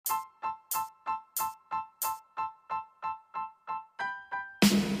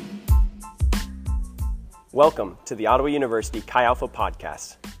Welcome to the Ottawa University Chi Alpha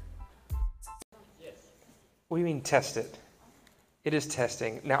Podcast. What do you mean test it? It is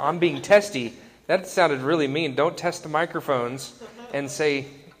testing. Now, I'm being testy. That sounded really mean. Don't test the microphones and sound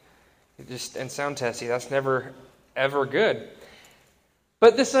testy. That's never, ever good.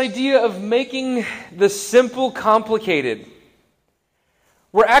 But this idea of making the simple complicated.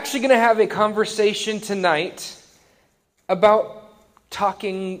 We're actually going to have a conversation tonight about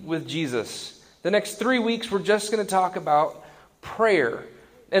talking with Jesus. The next 3 weeks, we're just going to talk about prayer.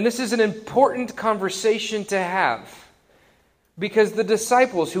 And this is an important conversation to have. Because the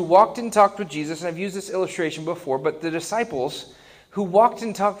disciples who walked and talked with Jesus, and I've used this illustration before, but the disciples who walked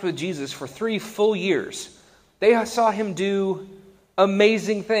and talked with Jesus for 3 full years, they saw him do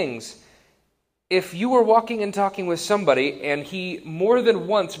amazing things. If you were walking and talking with somebody, and he more than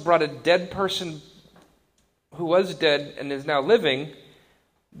once brought a dead person who was dead and is now living,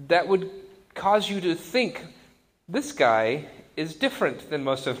 that would cause you to think, this guy is different than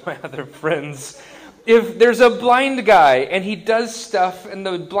most of my other friends. If there's a blind guy and he does stuff and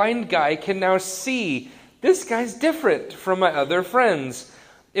the blind guy can now see, this guy's different from my other friends.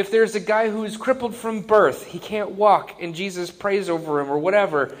 If there's a guy who's crippled from birth, he can't walk and Jesus prays over him or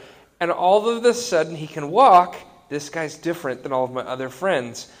whatever, and all of a sudden he can walk, this guy's different than all of my other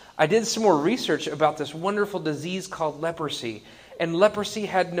friends. I did some more research about this wonderful disease called leprosy. And leprosy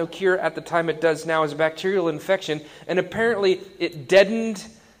had no cure at the time. It does now as a bacterial infection. And apparently it deadened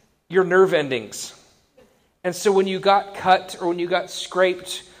your nerve endings. And so when you got cut or when you got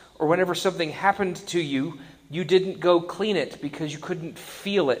scraped or whenever something happened to you, you didn't go clean it because you couldn't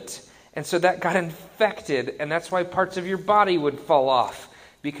feel it. And so that got infected. And that's why parts of your body would fall off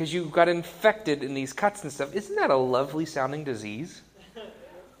because you got infected in these cuts and stuff. Isn't that a lovely sounding disease?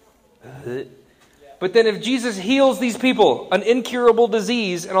 But then if Jesus heals these people, an incurable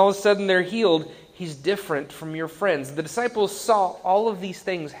disease, and all of a sudden they're healed, he's different from your friends. The disciples saw all of these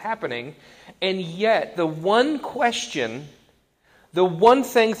things happening, and yet the one question, the one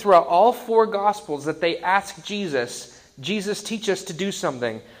thing throughout all 4 Gospels that they ask Jesus, Jesus, teach us to do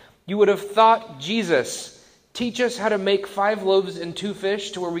something. You would have thought, Jesus, teach us how to make 5 loaves and 2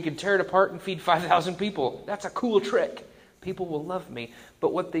 fish to where we can tear it apart and feed 5,000 people. That's a cool trick. People will love me.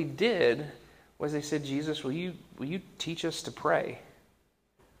 But what they did was they said, Jesus, will you teach us to pray?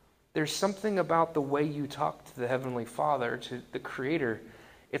 There's something about the way you talk to the Heavenly Father, to the Creator.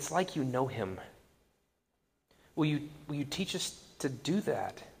 It's like you know Him. Will you teach us to do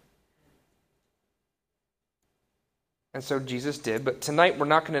that? And so Jesus did. But tonight we're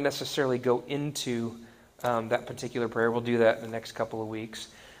not going to necessarily go into that particular prayer. We'll do that in the next couple of weeks.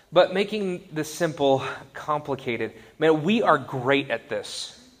 But making the simple complicated. Man, we are great at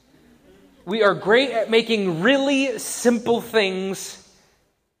this. We are great at making really simple things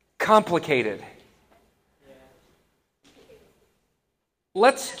complicated.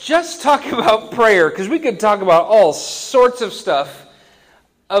 Let's just talk about prayer, because we could talk about all sorts of stuff.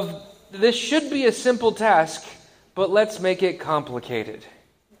 This should be a simple task, but let's make it complicated.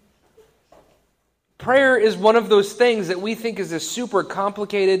 Prayer is one of those things that we think is a super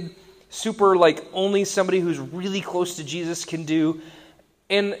complicated, super like only somebody who's really close to Jesus can do.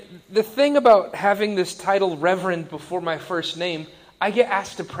 And the thing about having this title, Reverend, before my first name, I get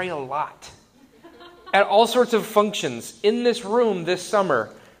asked to pray a lot. At all sorts of functions. In this room this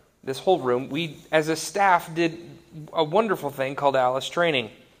summer, this whole room, we as a staff did a wonderful thing called Alice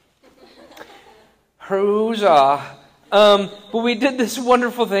Training. Huzzah. But we did this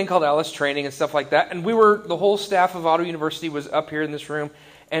wonderful thing called Alice Training and stuff like that. And the whole staff of Ottawa University was up here in this room.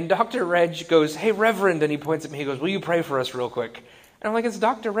 And Dr. Reg goes, hey, Reverend, and he points at me, he goes, will you pray for us real quick? And I'm like, it's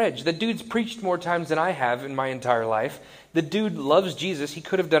Dr. Reg. The dude's preached more times than I have in my entire life. The dude loves Jesus. He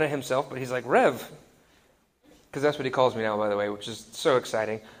could have done it himself, but he's like, Rev. Because that's what he calls me now, by the way, which is so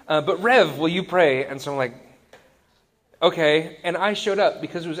exciting. But Rev, will you pray? And so I'm like, okay. And I showed up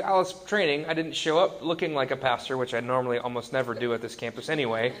because it was Alice Training. I didn't show up looking like a pastor, which I normally almost never do at this campus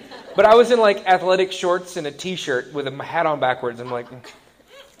anyway. But I was in like athletic shorts and a t-shirt with a hat on backwards. I'm like,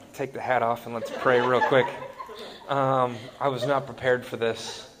 take the hat off and let's pray real quick. I was not prepared for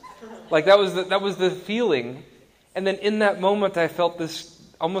this. Like that was the feeling. And then in that moment I felt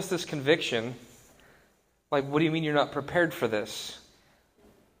almost this conviction. Like, what do you mean you're not prepared for this?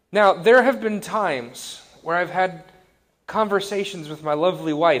 Now, there have been times where I've had conversations with my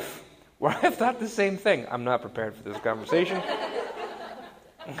lovely wife where I've thought the same thing. I'm not prepared for this conversation.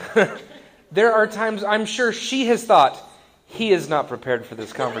 There are times I'm sure she has thought, he is not prepared for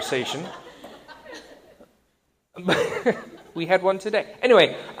this conversation. We had one today.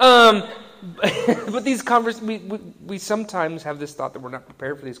 Anyway, But these we sometimes have this thought that we're not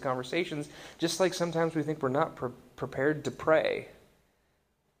prepared for these conversations, just like sometimes we think we're not prepared to pray.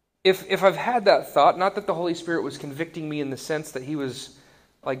 If I've had that thought, not that the Holy Spirit was convicting me in the sense that he was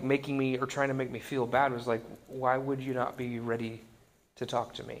like making me or trying to make me feel bad, it was like, why would you not be ready to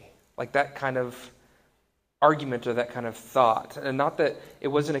talk to me? Like that kind of argument or that kind of thought. And not that it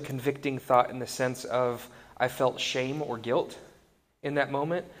wasn't a convicting thought in the sense of I felt shame or guilt in that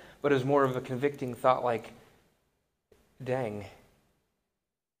moment, but it was more of a convicting thought like, dang,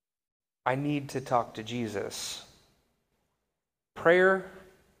 I need to talk to Jesus. Prayer,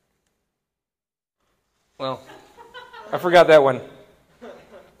 well, I forgot that one.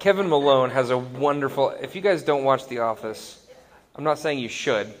 Kevin Malone has a wonderful, if you guys don't watch The Office, I'm not saying you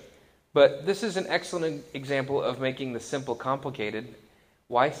should, but this is an excellent example of making the simple complicated.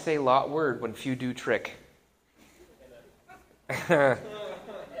 Why say lot word when few do trick?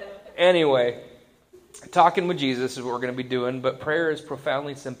 Anyway, talking with Jesus is what we're going to be doing, but prayer is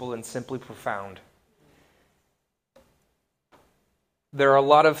profoundly simple and simply profound. There are a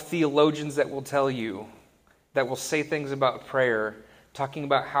lot of theologians that will tell you, that will say things about prayer, talking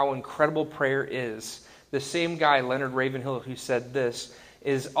about how incredible prayer is. The same guy, Leonard Ravenhill, who said this,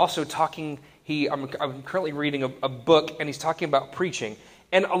 is also talking, I'm currently reading a book, and he's talking about preaching.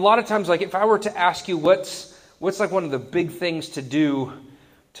 And a lot of times, like if I were to ask you what's like one of the big things to do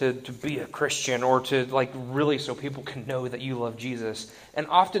to be a Christian, or to like really so people can know that you love Jesus. And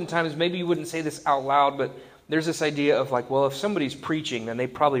oftentimes, maybe you wouldn't say this out loud, but there's this idea of like, well, if somebody's preaching, then they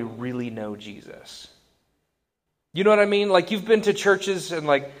probably really know Jesus. You know what I mean? Like you've been to churches and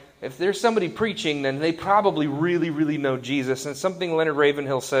like, if there's somebody preaching, then they probably really, really know Jesus. And something Leonard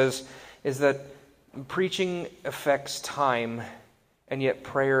Ravenhill says is that preaching affects time, and yet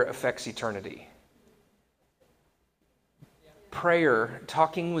prayer affects eternity. Prayer,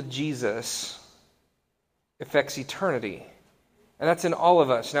 talking with Jesus, affects eternity. And that's in all of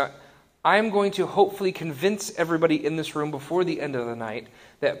us. Now, I'm going to hopefully convince everybody in this room before the end of the night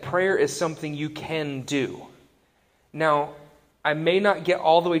that prayer is something you can do. Now, I may not get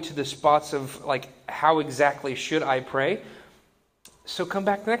all the way to the spots of like how exactly should I pray. So come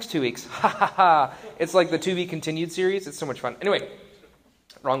back the next 2 weeks. Ha ha ha. It's like the To Be Continued series. It's so much fun. Anyway,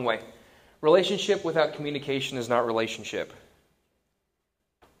 wrong way. Relationship without communication is not relationship.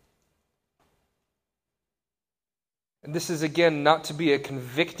 And this is, again, not to be a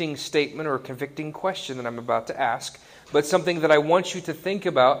convicting statement or a convicting question that I'm about to ask, but something that I want you to think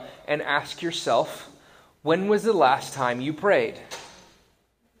about and ask yourself, when was the last time you prayed?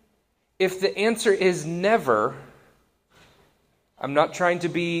 If the answer is never, I'm not trying to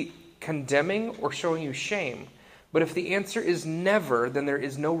be condemning or showing you shame, but if the answer is never, then there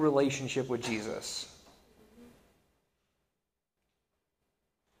is no relationship with Jesus.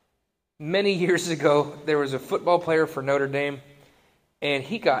 Many years ago, there was a football player for Notre Dame, and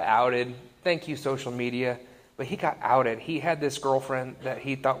he got outed. Thank you, social media. But he got outed. He had this girlfriend that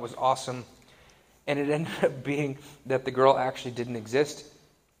he thought was awesome, and it ended up being that the girl actually didn't exist.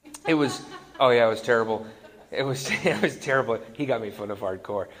 It was terrible. It was terrible. He got me fun of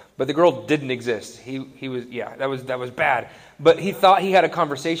hardcore. But the girl didn't exist. He was that was bad. But he thought he had a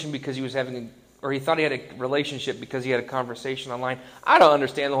conversation because he was he thought he had a relationship because he had a conversation online. I don't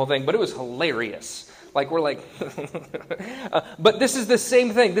understand the whole thing, but it was hilarious. Like, we're like... but this is the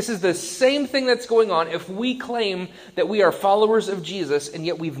same thing. This is the same thing that's going on if we claim that we are followers of Jesus and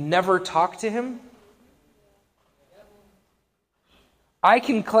yet we've never talked to him. I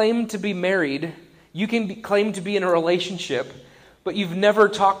can claim to be married. You can claim to be in a relationship, but you've never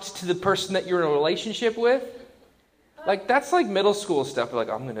talked to the person that you're in a relationship with. Like, that's like middle school stuff. Like,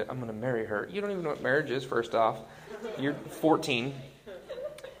 I'm gonna marry her. You don't even know what marriage is, first off. You're 14.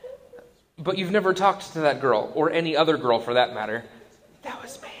 But you've never talked to that girl, or any other girl for that matter. That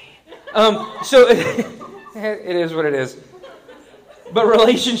was me. So it is what it is. But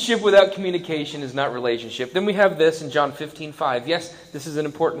relationship without communication is not relationship. Then we have this in John 15:5. Yes, this is an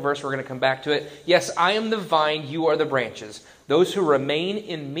important verse. We're going to come back to it. Yes, I am the vine, you are the branches. Those who remain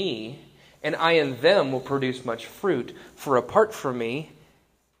in me, and I in them will produce much fruit. For apart from me,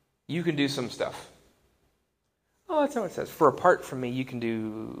 you can do some stuff. Oh, that's not what it says. For apart from me, you can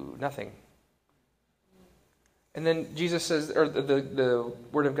do nothing. And then Jesus says, or the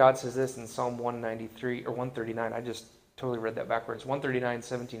Word of God says this in Psalm 193 or 139. I just totally read that backwards. 139,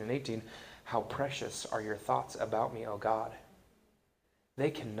 17, and 18. How precious are your thoughts about me, O God. They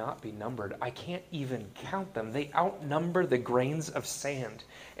cannot be numbered. I can't even count them. They outnumber the grains of sand.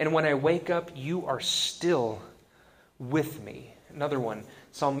 And when I wake up, you are still with me. Another one.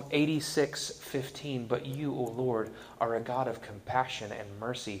 Psalm 86:15, but you, O Lord, are a God of compassion and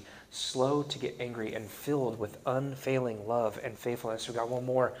mercy, slow to get angry and filled with unfailing love and faithfulness. We got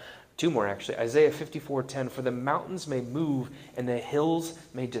two more actually. Isaiah 54:10, for the mountains may move and the hills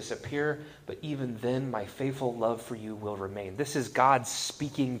may disappear, but even then my faithful love for you will remain. This is God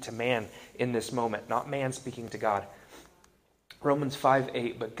speaking to man in this moment, not man speaking to God. Romans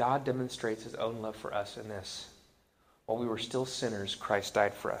 5:8, but God demonstrates his own love for us in this. While we were still sinners, Christ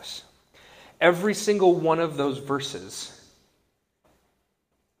died for us. Every single one of those verses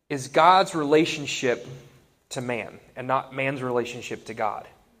is God's relationship to man and not man's relationship to God.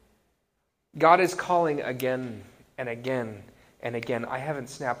 God is calling again and again and again. I haven't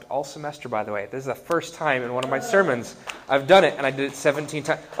snapped all semester, by the way. This is the first time in one of my sermons I've done it, and I did it 17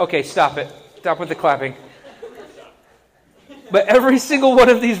 times. Okay, stop it. Stop with the clapping. But every single one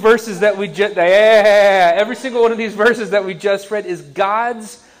of these verses that we just read is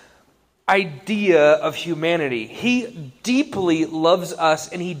God's idea of humanity. He deeply loves us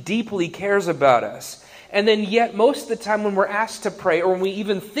and he deeply cares about us. And then yet most of the time when we're asked to pray, or when we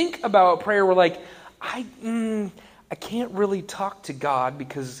even think about prayer, we're like, I can't really talk to God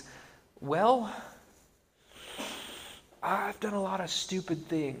because, well, I've done a lot of stupid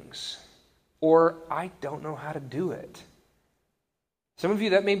things, or I don't know how to do it. Some of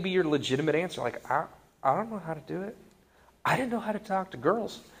you, that may be your legitimate answer. Like, I don't know how to do it. I didn't know how to talk to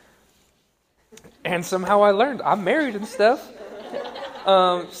girls. And somehow I learned. I'm married and stuff.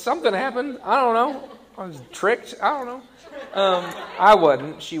 Something happened. I don't know. I was tricked. I don't know. I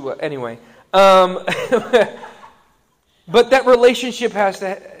wasn't. She was. Anyway. But that relationship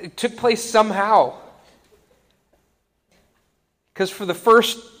it took place somehow. Because for the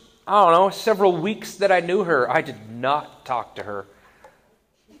first, several weeks that I knew her, I did not talk to her.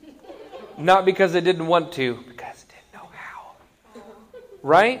 Not because I didn't want to, because I didn't know how.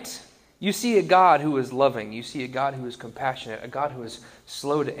 Right? You see a God who is loving. You see a God who is compassionate. A God who is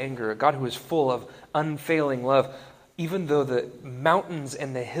slow to anger. A God who is full of unfailing love. Even though the mountains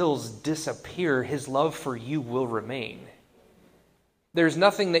and the hills disappear, his love for you will remain. There's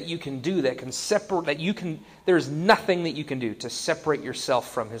nothing that you can do that can separate, there's nothing that you can do to separate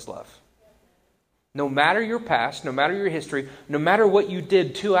yourself from his love. No matter your past, no matter your history, no matter what you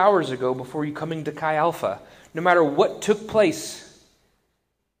did 2 hours ago before you coming to Chi Alpha, no matter what took place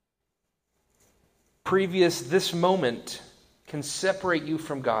previous this moment can separate you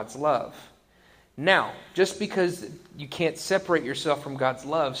from God's love. Now, just because you can't separate yourself from God's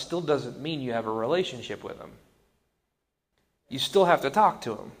love still doesn't mean you have a relationship with him. You still have to talk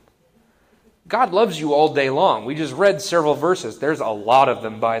to him. God loves you all day long. We just read several verses. There's a lot of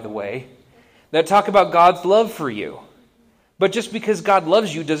them, by the way, that talk about God's love for you. But just because God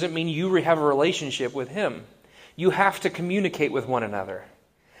loves you doesn't mean you have a relationship with him. You have to communicate with one another.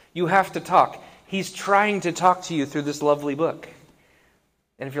 You have to talk. He's trying to talk to you through this lovely book.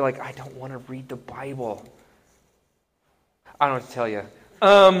 And if you're like, I don't want to read the Bible, I don't know what to tell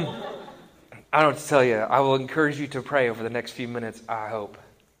you. I will encourage you to pray over the next few minutes, I hope.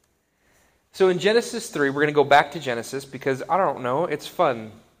 So in Genesis 3, we're going to go back to Genesis because, I don't know, it's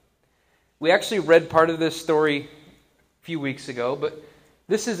fun. We actually read part of this story a few weeks ago, but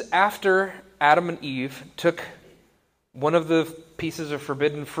this is after Adam and Eve took one of the pieces of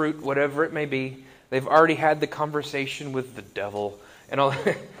forbidden fruit, whatever it may be. They've already had the conversation with the devil and all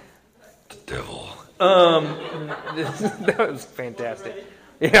that. The devil. That was fantastic.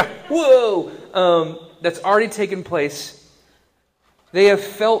 Yeah. Whoa. That's already taken place. They have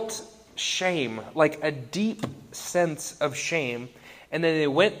felt shame, like a deep sense of shame, and then they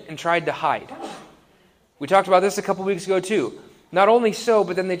went and tried to hide. We talked about this a couple weeks ago too. Not only so,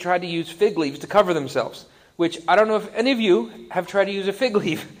 but then they tried to use fig leaves to cover themselves, which I don't know if any of you have tried to use a fig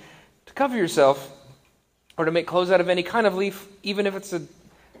leaf to cover yourself or to make clothes out of any kind of leaf, even if it's a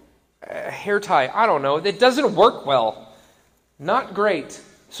hair tie. I don't know. It doesn't work well. Not great.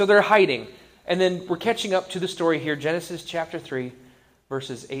 So they're hiding. And then we're catching up to the story here, Genesis chapter 3,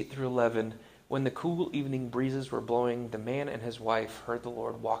 verses 8 through 11. When the cool evening breezes were blowing, the man and his wife heard the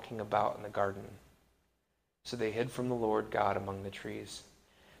Lord walking about in the garden. So they hid from the Lord God among the trees.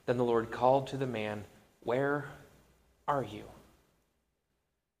 Then the Lord called to the man, "Where are you?"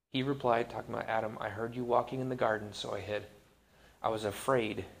 He replied, talking about Adam, "I heard you walking in the garden, so I hid. I was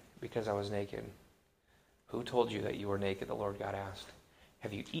afraid because I was naked." "Who told you that you were naked?" the Lord God asked.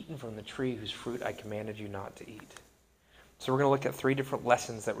 "Have you eaten from the tree whose fruit I commanded you not to eat?" So we're going to look at 3 different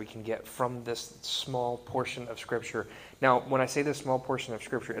lessons that we can get from this small portion of Scripture. Now, when I say this small portion of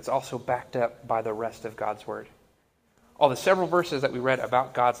Scripture, it's also backed up by the rest of God's Word. All the several verses that we read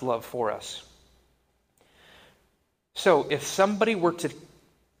about God's love for us. So if somebody were to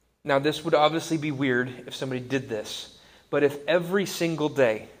Now, this would obviously be weird if somebody did this, but if every single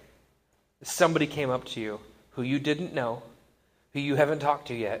day somebody came up to you who you didn't know, who you haven't talked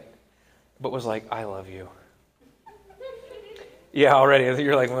to yet, but was like, I love you. Yeah, already. I think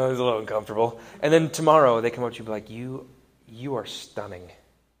you're like, well, it's a little uncomfortable. And then tomorrow they come up to you and be like, you are stunning.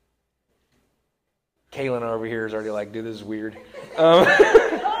 Kaylin over here is already like, dude, this is weird.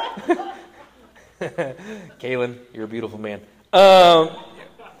 Kaylin, you're a beautiful man.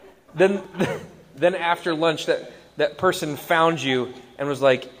 Then after lunch, that person found you and was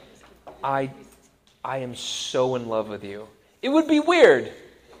like, I am so in love with you. It would be weird.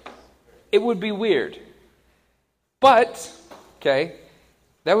 It would be weird. But, okay,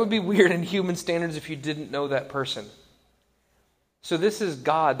 that would be weird in human standards if you didn't know that person. So this is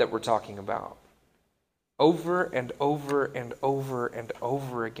God that we're talking about. Over and over and over and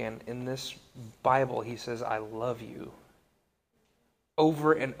over again in this Bible, he says, I love you.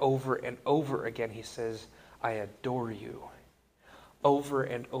 Over and over and over again, he says, I adore you. Over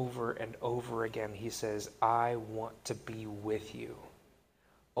and over and over again, he says, I want to be with you.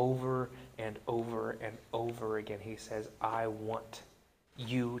 Over and over and over again, he says, I want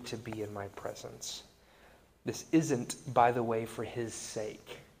you to be in my presence. This isn't, by the way, for his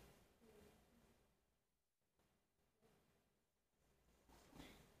sake.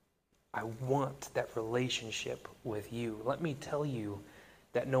 I want that relationship with you. Let me tell you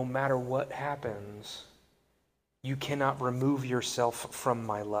that no matter what happens, you cannot remove yourself from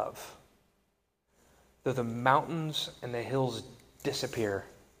my love. Though the mountains and the hills disappear,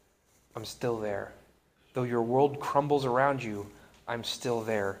 I'm still there. Though your world crumbles around you, I'm still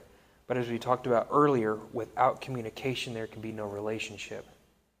there. But as we talked about earlier, without communication, there can be no relationship.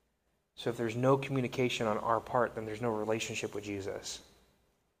 So if there's no communication on our part, then there's no relationship with Jesus.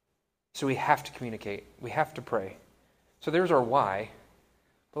 So we have to communicate. We have to pray. So there's our why.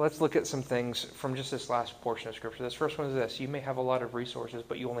 But let's look at some things from just this last portion of Scripture. This first one is this. You may have a lot of resources,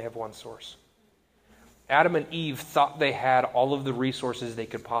 but you only have one source. Adam and Eve thought they had all of the resources they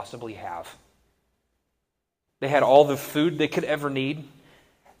could possibly have. They had all the food they could ever need.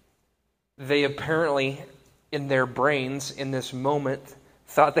 They apparently, in their brains, in this moment,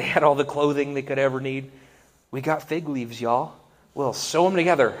 thought they had all the clothing they could ever need. We got fig leaves, y'all. We'll sew them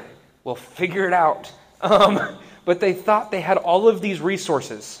together. We'll figure it out. But they thought they had all of these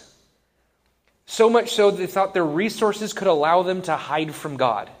resources. So much so they thought their resources could allow them to hide from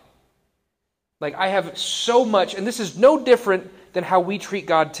God. Like, I have so much, and this is no different than how we treat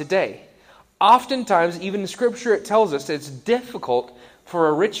God today. Oftentimes, even in Scripture, it tells us that it's difficult for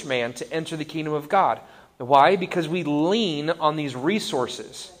a rich man to enter the kingdom of God. Why? Because we lean on these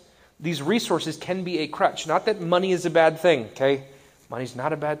resources. These resources can be a crutch. Not that money is a bad thing, okay? Money's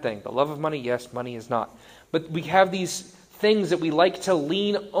not a bad thing. The love of money, yes, money is not. But we have these things that we like to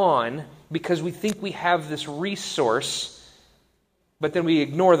lean on because we think we have this resource, but then we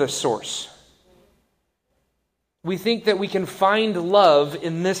ignore the source. We think that we can find love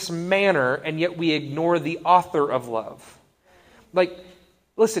in this manner, and yet we ignore the author of love. Like,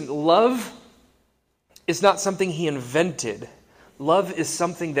 listen, love is not something he invented. Love is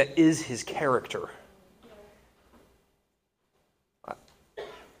something that is his character.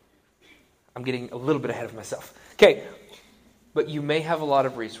 I'm getting a little bit ahead of myself. Okay, but you may have a lot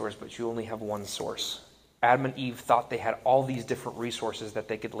of resources, but you only have one source. Adam and Eve thought they had all these different resources that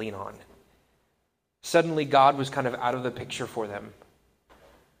they could lean on. Suddenly, God was kind of out of the picture for them.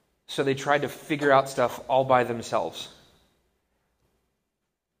 So they tried to figure out stuff all by themselves.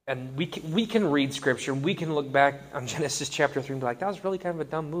 And we can read Scripture, and we can look back on Genesis chapter 3 and be like, that was really kind of a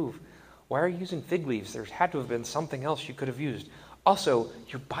dumb move. Why are you using fig leaves? There had to have been something else you could have used. Also,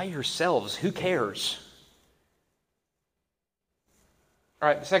 you're by yourselves. Who cares? All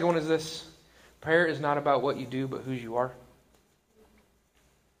right, the second one is this. Prayer is not about what you do, but who you are.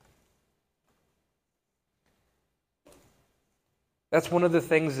 That's one of the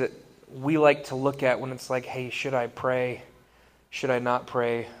things that we like to look at when it's like, hey, should I pray? Should I not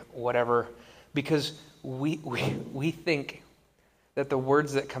pray? Whatever. Because we think that the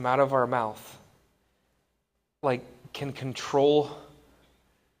words that come out of our mouth can control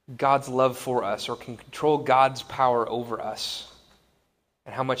God's love for us or can control God's power over us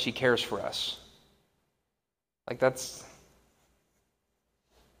and how much he cares for us. That's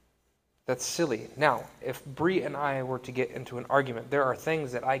silly. Now, if Bree and I were to get into an argument, there are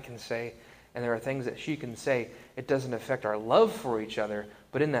things that I can say and there are things that she can say. It doesn't affect our love for each other,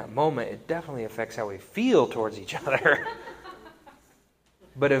 but in that moment, it definitely affects how we feel towards each other.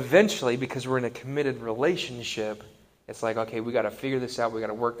 But eventually, because we're in a committed relationship, it's like, okay, we got to figure this out. We got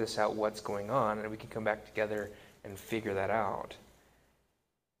to work this out, what's going on, and we can come back together and figure that out.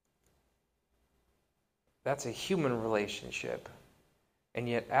 That's a human relationship. And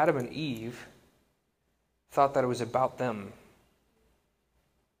yet Adam and Eve thought that it was about them.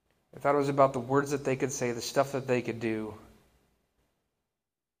 They thought it was about the words that they could say, the stuff that they could do.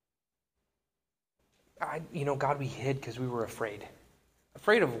 God, we hid because we were afraid.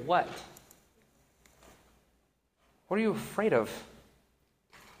 Afraid of what? What are you afraid of?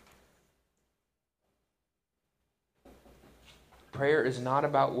 Prayer is not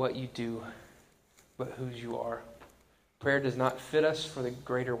about what you do, but whose you are. Prayer does not fit us for the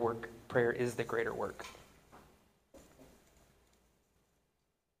greater work. Prayer is the greater work.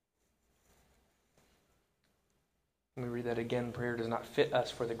 Let me read that again. Prayer does not fit us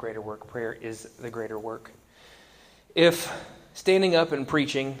for the greater work. Prayer is the greater work. If standing up and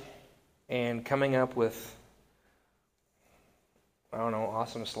preaching and coming up with,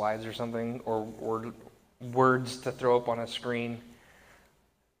 awesome slides or something, or words to throw up on a screen,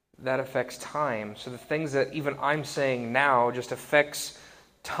 that affects time. So the things that even I'm saying now just affects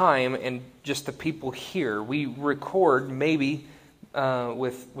time and just the people here. We record maybe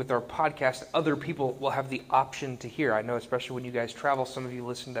with our podcast, other people will have the option to hear. I know, especially when you guys travel, some of you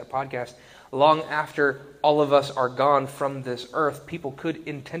listen to that podcast. Long after all of us are gone from this earth, people could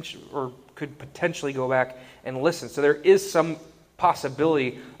potentially go back and listen. So there is some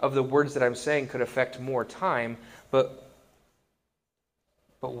possibility of the words that I'm saying could affect more time, but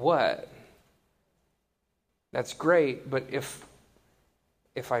what? That's great, but if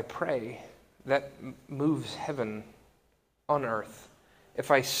I pray, that moves heaven on earth. If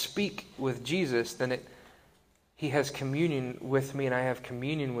I speak with Jesus, then He has communion with me and I have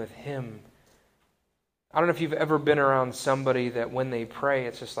communion with Him. I don't know if you've ever been around somebody that when they pray,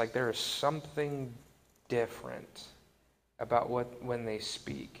 it's just like there is something different about when they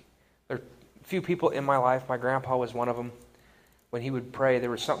speak. There are a few people in my life, my grandpa was one of them. When he would pray, there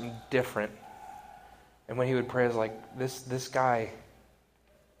was something different. And when he would pray, it was like, this guy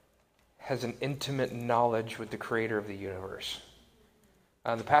has an intimate knowledge with the creator of the universe.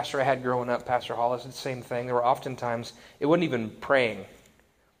 The pastor I had growing up, Pastor Hollis, the same thing. There were often times, it wasn't even praying.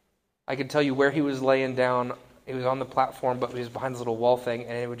 I could tell you where he was laying down. He was on the platform, but he was behind this little wall thing,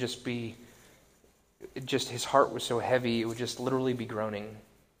 and it would just be, his heart was so heavy, it would just literally be groaning.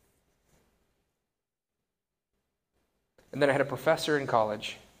 And then I had a professor in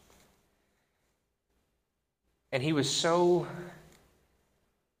college, and he was so...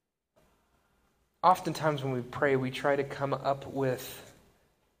 Oftentimes when we pray, we try to come up with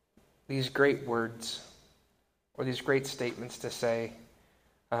these great words or these great statements to say.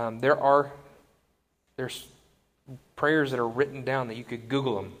 There's prayers that are written down that you could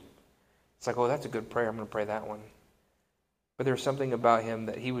Google them. It's like, oh, that's a good prayer. I'm going to pray that one. But there's something about him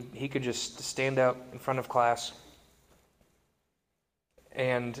that he could just stand up in front of class,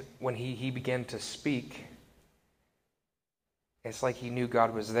 and when he began to speak, it's like he knew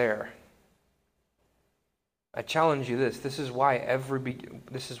God was there. I challenge you this. This is why at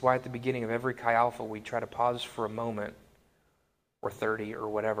the beginning of every Chi Alpha we try to pause for a moment, or 30 or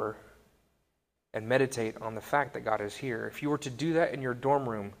whatever, and meditate on the fact that God is here. If you were to do that in your dorm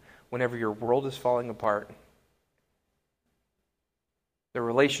room whenever your world is falling apart, the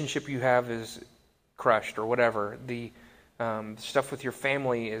relationship you have is crushed or whatever, the stuff with your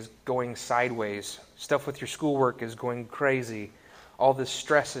family is going sideways, stuff with your schoolwork is going crazy, all this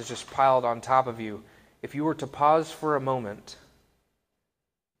stress is just piled on top of you. If you were to pause for a moment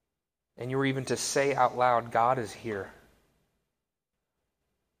and you were even to say out loud, God is here,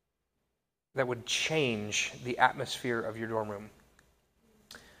 that would change the atmosphere of your dorm room.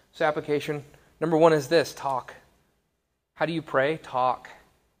 So application, number 1 is this, talk. How do you pray? Talk.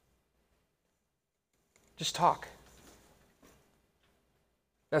 Just talk.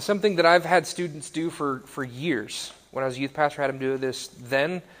 Now, something that I've had students do for years. When I was a youth pastor, I had them do this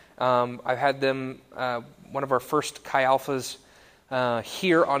then. I've had them, one of our first Chi Alphas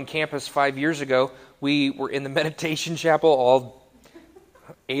here on campus 5 years ago, we were in the meditation chapel, all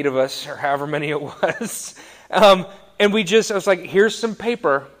 8 of us, or however many it was. And I was like, here's some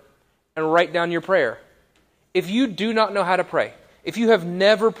paper, and write down your prayer. If you do not know how to pray, if you have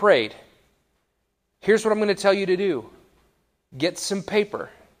never prayed, here's what I'm going to tell you to do. Get some paper,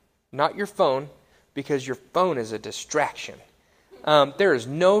 not your phone, because your phone is a distraction. There is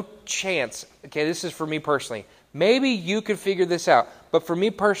no chance, okay, this is for me personally. Maybe you could figure this out, but for me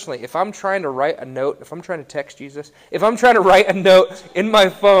personally, if I'm trying to write a note, if I'm trying to text Jesus, if I'm trying to write a note in my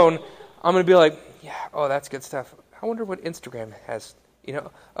phone, I'm going to be like, yeah, oh, that's good stuff. I wonder what Instagram has,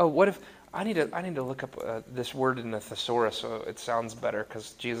 what if, I need to look up this word in the thesaurus so it sounds better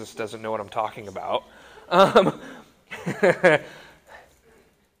because Jesus doesn't know what I'm talking about.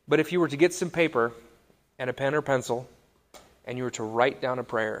 But if you were to get some paper and a pen or pencil, and you were to write down a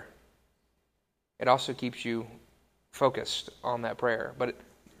prayer, it also keeps you focused on that prayer. But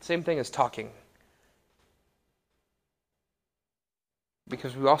same thing as talking.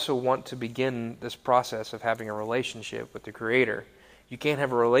 Because we also want to begin this process of having a relationship with the Creator. You can't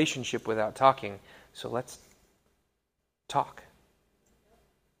have a relationship without talking. So let's talk.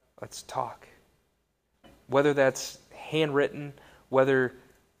 Let's talk. Whether that's handwritten,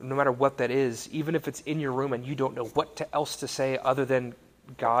 no matter what that is, even if it's in your room and you don't know what else to say other than,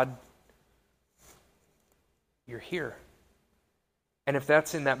 God, you're here. And if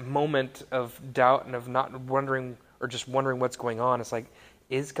that's in that moment of doubt and of not wondering or just wondering what's going on, it's like,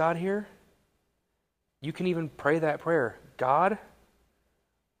 is God here? You can even pray that prayer. God,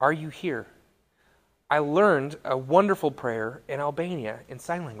 are you here? I learned a wonderful prayer in Albania in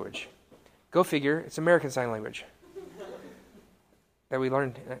sign language. Go figure, it's American Sign Language that we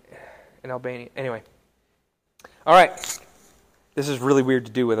learned in Albania. Anyway. All right. This is really weird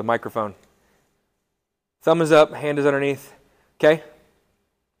to do with a microphone. Thumb is up, hand is underneath. Okay?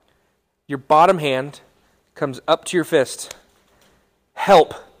 Your bottom hand comes up to your fist.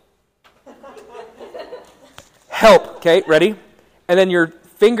 Help. Help. Okay, ready? And then your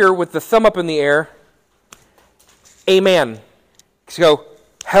finger with the thumb up in the air. Amen. So go,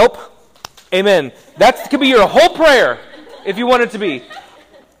 help. Amen. That could be your whole prayer if you want it to be.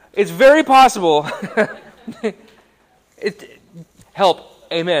 It's very possible.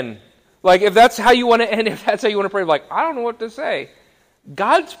 Help. Amen. Like if that's how you want to end, if that's how you want to pray, like, I don't know what to say.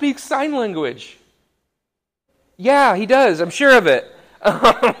 God speaks sign language. Yeah, he does. I'm sure of it.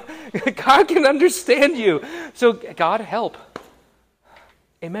 God can understand you. So God, help.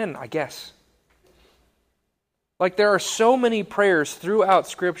 Amen, I guess. Like there are so many prayers throughout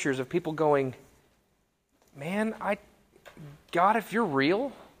scriptures of people going, man, God, if you're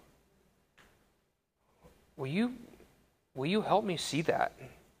real, will you help me see that?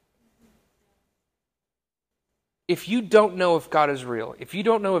 If you don't know if God is real, if you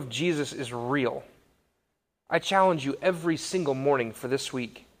don't know if Jesus is real, I challenge you every single morning for this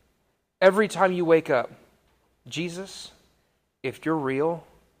week, every time you wake up, Jesus, if you're real,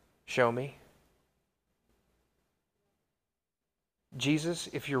 show me. Jesus,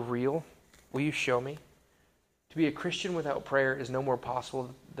 if you're real, will you show me? To be a Christian without prayer is no more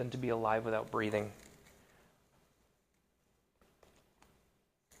possible than to be alive without breathing.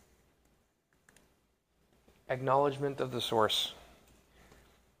 Acknowledgement of the source.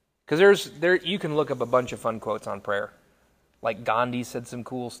 Because you can look up a bunch of fun quotes on prayer. Like Gandhi said some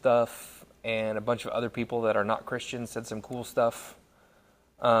cool stuff, and a bunch of other people that are not Christians said some cool stuff.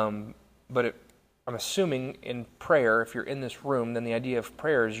 I'm assuming in prayer, if you're in this room, then the idea of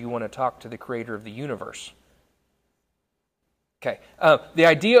prayer is you want to talk to the Creator of the universe. Okay. The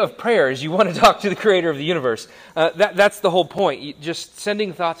idea of prayer is you want to talk to the Creator of the universe. That's the whole point. Just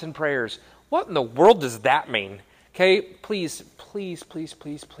sending thoughts and prayers. What in the world does that mean? Okay, please,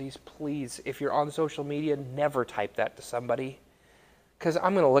 if you're on social media, never type that to somebody. Because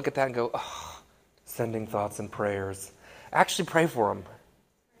I'm going to look at that and go, oh, sending thoughts and prayers. Actually pray for them.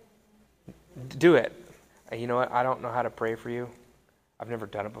 Do it. You know what? I don't know how to pray for you. I've never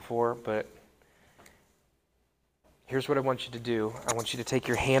done it before, but here's what I want you to do. I want you to take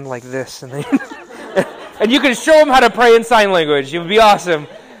your hand like this, and then and you can show them how to pray in sign language. It would be awesome.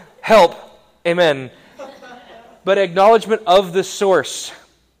 Help. Amen. But acknowledgement of the source.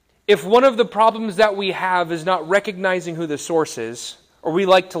 If one of the problems that we have is not recognizing who the source is, or we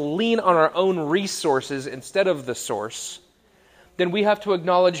like to lean on our own resources instead of the source, then we have to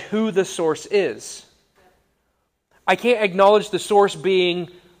acknowledge who the source is. I can't acknowledge the source being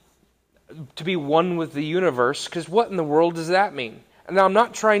to be one with the universe, because what in the world does that mean? And now I'm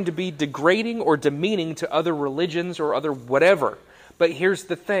not trying to be degrading or demeaning to other religions or other whatever, but here's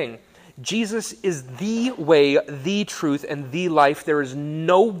the thing. Jesus is the way, the truth, and the life. There is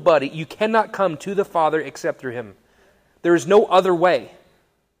nobody, you cannot come to the Father except through Him. There is no other way.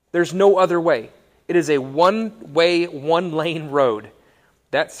 There's no other way. It is a one-way, one-lane road.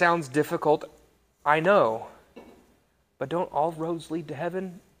 That sounds difficult, I know. But don't all roads lead to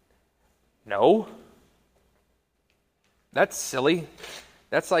heaven? No. That's silly.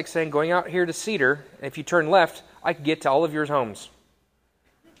 That's like saying going out here to Cedar, and if you turn left, I can get to all of your homes.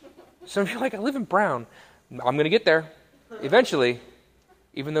 Some of you are like, I live in Brown. I'm going to get there eventually,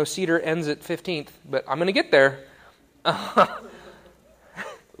 even though Cedar ends at 15th, but I'm going to get there.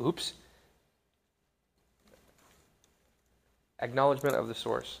 Oops. Acknowledgement of the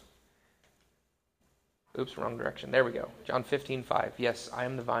source. Oops, wrong direction. There we go. John 15:5. Yes, I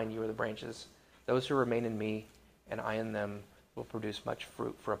am the vine, you are the branches. Those who remain in me and I in them will produce much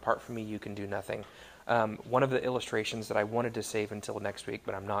fruit, for apart from me you can do nothing. One of the illustrations that I wanted to save until next week,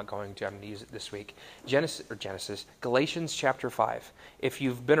 but I'm not going to. I'm going to use it this week. Galatians chapter 5. If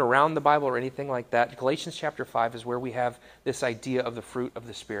you've been around the Bible or anything like that, Galatians chapter 5 is where we have this idea of the fruit of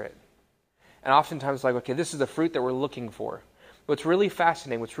the Spirit. And oftentimes, like, okay, this is the fruit that we're looking for. What's really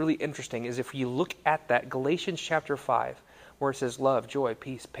fascinating, what's really interesting is if you look at that, Galatians chapter 5, where it says love, joy,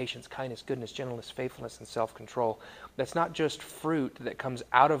 peace, patience, kindness, goodness, gentleness, faithfulness, and self-control. That's not just fruit that comes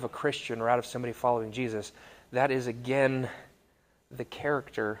out of a Christian or out of somebody following Jesus. That is, again, the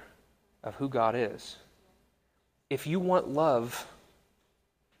character of who God is. If you want love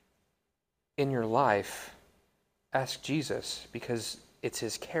in your life, ask Jesus, because it's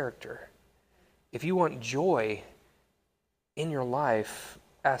his character. If you want joy in your life,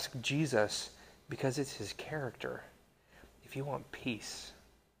 ask Jesus, because it's his character. If you want peace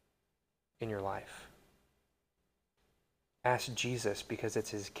in your life, ask Jesus, because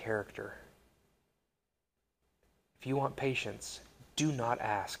it's his character. If you want patience, do not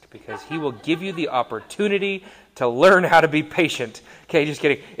ask, because he will give you the opportunity to learn how to be patient. Okay, just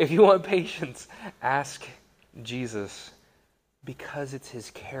kidding. If you want patience, ask Jesus, because it's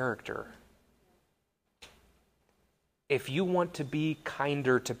his character. If you want to be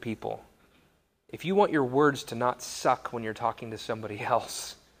kinder to people, if you want your words to not suck when you're talking to somebody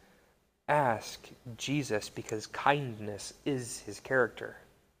else, ask Jesus, because kindness is his character.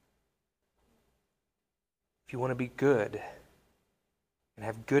 If you want to be good and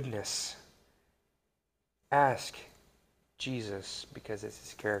have goodness, ask Jesus, because it's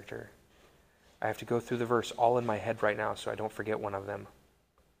his character. I have to go through the verse all in my head right now so I don't forget one of them.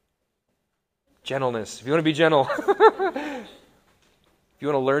 Gentleness. If you want to be gentle. If you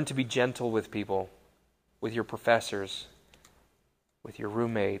want to learn to be gentle with people, with your professors, with your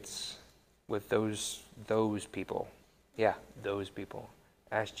roommates, with those people. Yeah, those people.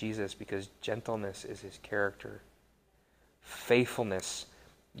 Ask Jesus, because gentleness is his character. Faithfulness.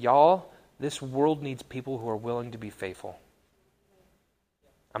 Y'all, this world needs people who are willing to be faithful.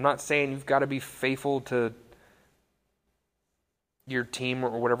 I'm not saying you've got to be faithful to your team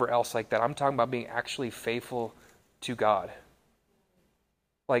or whatever else like that. I'm talking about being actually faithful to God.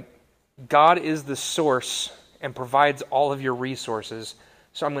 Like, God is the source and provides all of your resources,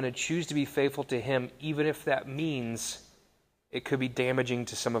 so I'm going to choose to be faithful to him, even if that means it could be damaging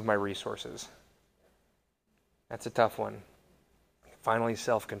to some of my resources. That's a tough one. Finally,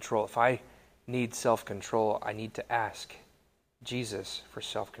 self-control. If I need self-control, I need to ask Jesus for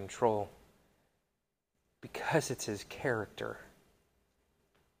self-control, because it's his character.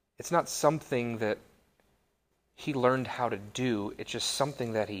 It's not something that he learned how to do. It's just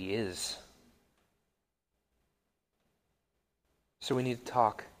something that he is. So we need to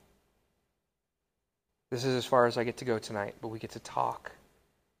talk. This is as far as I get to go tonight, but we get to talk.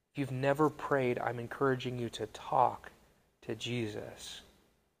 If you've never prayed, I'm encouraging you to talk to Jesus.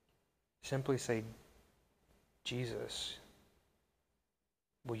 Simply say, Jesus,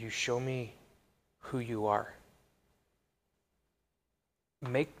 will you show me who you are?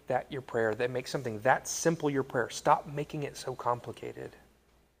 Make that your prayer. That makes something that simple your prayer. Stop making it so complicated.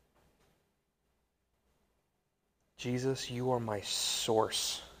 Jesus, you are my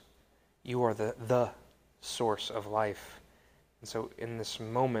source. You are the source of life. And so in this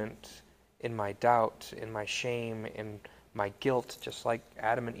moment, in my doubt, in my shame, in my guilt, just like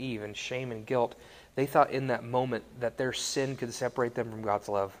Adam and Eve, and shame and guilt, they thought in that moment that their sin could separate them from God's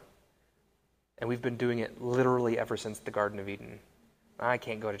love. And we've been doing it literally ever since the Garden of Eden. I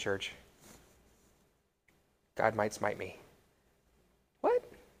can't go to church. God might smite me. What?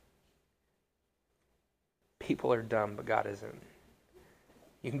 People are dumb, but God isn't.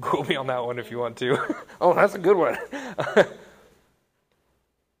 You can quote me on that one if you want to. Oh, that's a good one.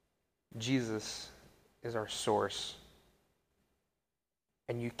 Jesus is our source.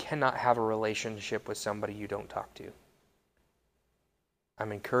 And you cannot have a relationship with somebody you don't talk to.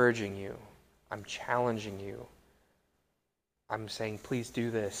 I'm encouraging you. I'm challenging you. I'm saying, please do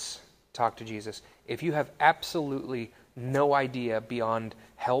this. Talk to Jesus. If you have absolutely no idea beyond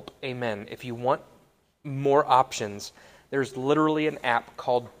help, amen. If you want more options, there's literally an app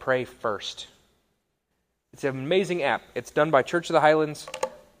called Pray First. It's an amazing app. It's done by Church of the Highlands.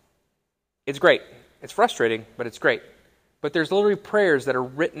 It's great. It's frustrating, but it's great. But there's literally prayers that are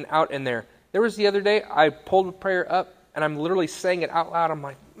written out in there. There was the other day, I pulled a prayer up, and I'm literally saying it out loud. I'm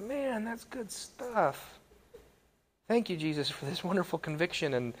like, man, that's good stuff. Thank you, Jesus, for this wonderful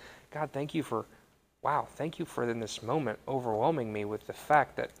conviction. And God, thank you for in this moment overwhelming me with the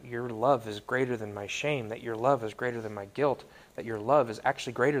fact that your love is greater than my shame, that your love is greater than my guilt, that your love is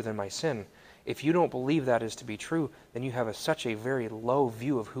actually greater than my sin. If you don't believe that is to be true, then you have such a very low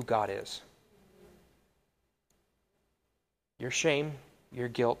view of who God is. your shame, your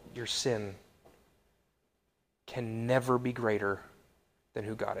guilt, your sin can never be greater than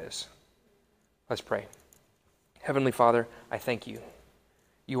who God is. Let's pray. Heavenly Father, I thank you.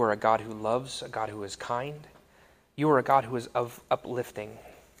 You are a God who loves, a God who is kind. You are a God who is uplifting.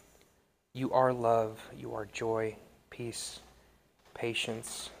 You are love. You are joy, peace,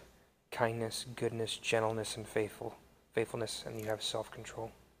 patience, kindness, goodness, gentleness, and faithfulness, and you have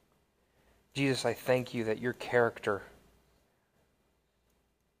self-control. Jesus, I thank you that your character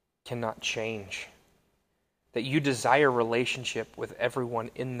cannot change, that you desire relationship with everyone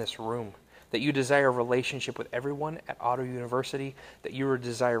in this room, that you desire relationship with everyone at Auto University, that you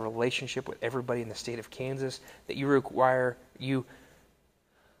desire relationship with everybody in the state of Kansas, that you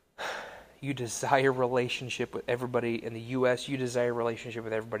desire relationship with everybody in the U.S., you desire relationship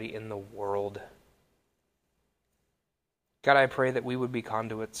with everybody in the world. God, I pray that we would be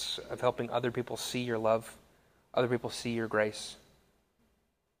conduits of helping other people see your love, other people see your grace.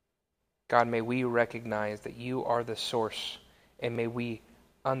 God, may we recognize that you are the source, and may we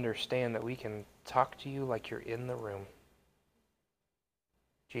understand that we can talk to you like you're in the room.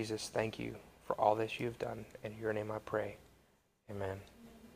 Jesus, thank you for all this you've done. In your name I pray. Amen.